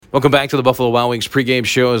Welcome back to the Buffalo Wild Wings pregame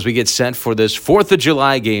show as we get set for this 4th of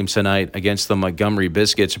July game tonight against the Montgomery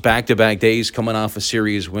Biscuits. Back-to-back days coming off a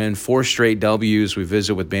series win, 4 straight W's. We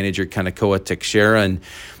visit with Manager Kanekoa Texeira. And,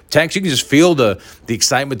 Tex, you can just feel the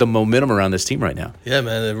excitement, the momentum around this team right now. Yeah,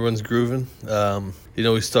 man, everyone's grooving.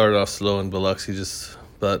 We started off slow in Biloxi,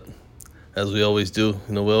 but as we always do,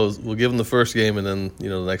 we'll give them the first game, and then,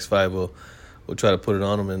 the next 5 we'll try to put it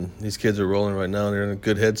on them. And these kids are rolling right now, and they're in a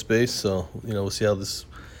good headspace. So, we'll see how this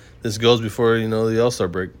goes before, the All-Star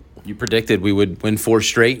break. You predicted we would win 4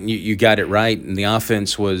 straight, and you got it right. And the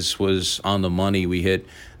offense was on the money. We hit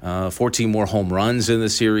 14 more home runs in the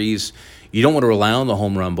series. You don't want to rely on the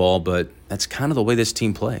home run ball, but that's kind of the way this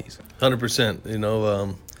team plays.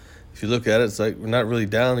 100%. If you look at it, it's like we're not really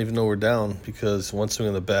down, even though we're down, because one swing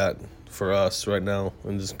of the bat for us right now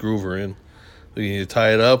in this groove we're in, we can either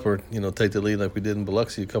tie it up or, take the lead like we did in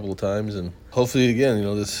Biloxi a couple of times. And hopefully, again,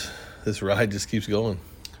 this ride just keeps going.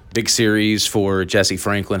 Big series for Jesse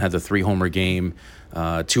Franklin, had the 3-homer game,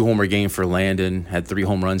 2-homer game for Landon, had 3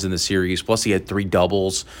 home runs in the series, plus he had 3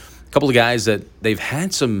 doubles. A couple of guys that they've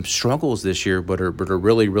had some struggles this year, but are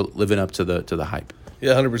really living up to the hype.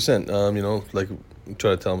 Yeah, 100%. Like we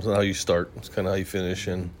try to tell them, it's not how you start, it's kind of how you finish.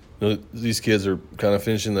 And these kids are kind of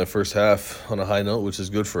finishing the first half on a high note, which is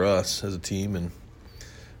good for us as a team. And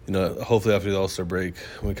hopefully after the All-Star break,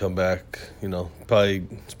 when we come back, it's probably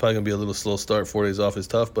going to be a little slow start. 4 days off is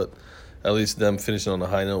tough, but at least them finishing on a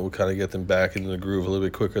high note will kind of get them back into the groove a little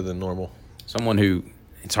bit quicker than normal. Someone who,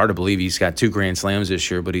 it's hard to believe he's got 2 grand slams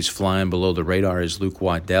this year, but he's flying below the radar is Luke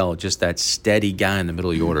Waddell, just that steady guy in the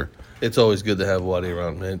middle of the order. It's always good to have Waddy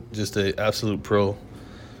around, man. Just an absolute pro.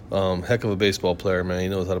 Heck of a baseball player, man. He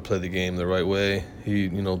knows how to play the game the right way. He,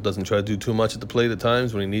 doesn't try to do too much at the plate at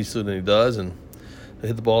times. When he needs to, then he does, and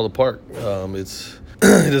hit the ball to the park.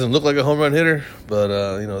 He doesn't look like a home run hitter, but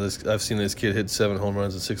I've seen this kid hit 7 home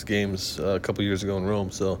runs in 6 games a couple years ago in Rome,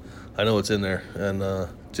 so I know it's in there. And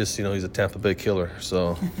he's a Tampa Bay killer,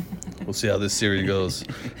 so we'll see how this series goes.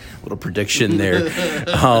 Little prediction there.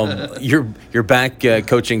 You're back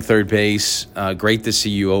coaching third base. Great to see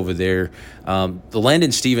you over there. The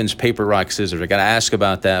Landon Stevens paper, rock, scissors. I got to ask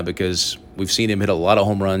about that because we've seen him hit a lot of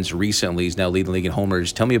home runs recently. He's now leading the league in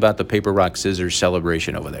homers. Tell me about the paper, rock, scissors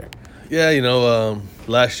celebration over there. Yeah,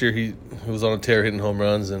 last year he was on a tear hitting home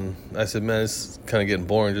runs, and I said, man, it's kind of getting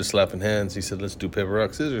boring just slapping hands. He said, let's do paper,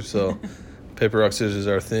 rock, scissors. So paper, rock, scissors is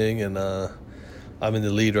our thing, and I'm in the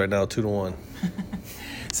lead right now, 2-1.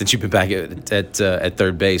 Since you've been back at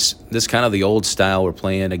third base, this is kind of the old style. We're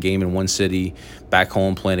playing a game in one city, back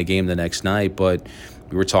home playing a game the next night. But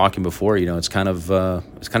we were talking before, it's kind of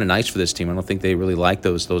nice for this team. I don't think they really like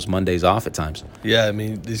those Mondays off at times. Yeah, I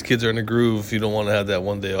mean, these kids are in a groove. You don't want to have that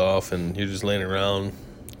one day off, and you're just laying around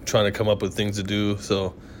trying to come up with things to do.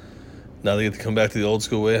 So now they get to come back to the old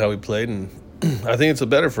school way, how we played, and I think it's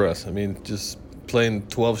better for us. I mean, just playing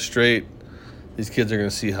 12 straight, these kids are going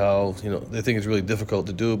to see how, they think it's really difficult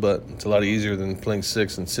to do, but it's a lot easier than playing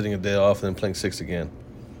 6 and sitting a day off and then playing 6 again.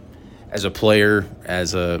 As a player,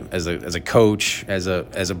 as a coach, as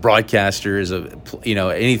a broadcaster,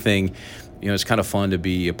 anything, it's kind of fun to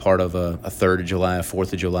be a part of a 3rd of July, a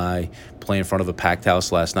 4th of July, play in front of a packed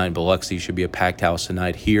house last night in Biloxi. Should be a packed house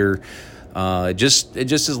tonight here. It just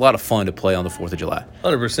is a lot of fun to play on the 4th of July.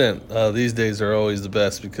 100%. These days are always the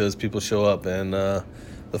best because people show up, and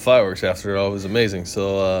the fireworks after are always amazing.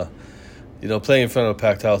 So, playing in front of a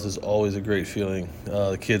packed house is always a great feeling.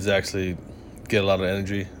 The kids actually get a lot of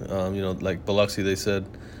energy. Like Biloxi, they said,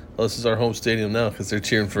 well, this is our home stadium now because they're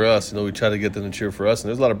cheering for us. We try to get them to cheer for us, and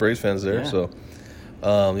there's a lot of Braves fans there. Yeah. So,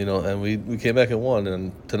 and we came back and won,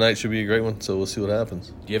 and tonight should be a great one, so we'll see what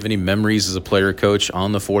happens. Do you have any memories as a player or coach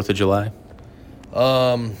on the 4th of July?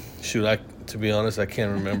 To be honest, I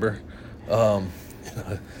can't remember.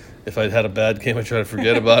 If I had a bad game, I try to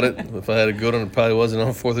forget about it. If I had a good one, it probably wasn't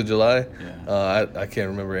on 4th of July. Yeah. I can't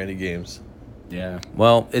remember any games. Yeah.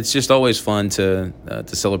 Well, it's just always fun to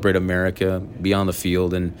celebrate America, be on the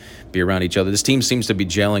field, and be around each other. This team seems to be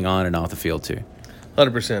gelling on and off the field, too.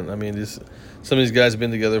 100%. I mean, some of these guys have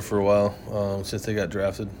been together for a while since they got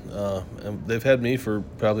drafted. And they've had me for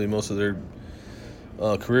probably most of their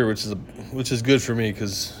career, which is good for me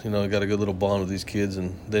because, I got a good little bond with these kids,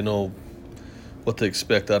 and they know what they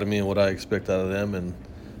expect out of me and what I expect out of them. And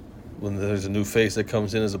when there's a new face that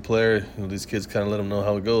comes in as a player, these kids kind of let them know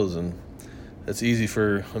how it goes. And it's easy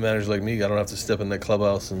for a manager like me. I don't have to step in that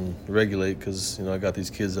clubhouse and regulate because, I got these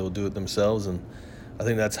kids that will do it themselves. And I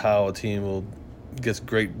think that's how a team gets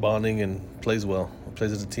great bonding and plays well.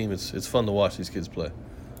 Plays as a team. It's fun to watch these kids play.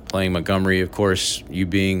 playing Montgomery, of course, you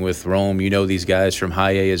being with Rome, you know these guys from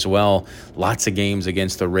High A as well. Lots of games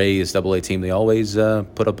against the Rays AA team. They always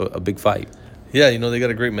put up a big fight. Yeah, they got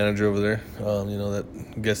a great manager over there,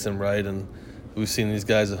 that gets them right. And we've seen these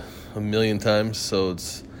guys a million times, so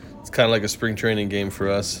it's kind of like a spring training game for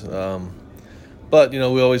us. But, we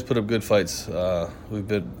always put up good fights. We've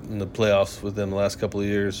been in the playoffs with them the last couple of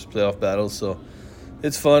years, playoff battles, so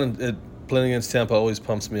it's fun. Playing against Tampa always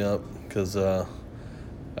pumps me up because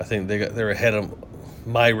I think they're ahead of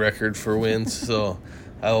my record for wins. So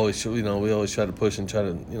I always, we always try to push and try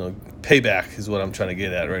to, payback is what I'm trying to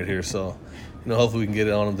get at right here. So, hopefully we can get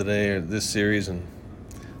it on them today or this series and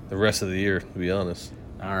the rest of the year, to be honest.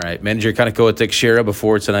 All right. Manager Kanekoa Texeira,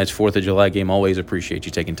 before tonight's 4th of July game, always appreciate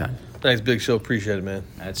you taking time. Thanks, Big Show. Appreciate it, man.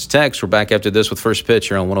 That's Tex. We're back after this with First Pitch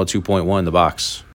here on 102.1 The Box.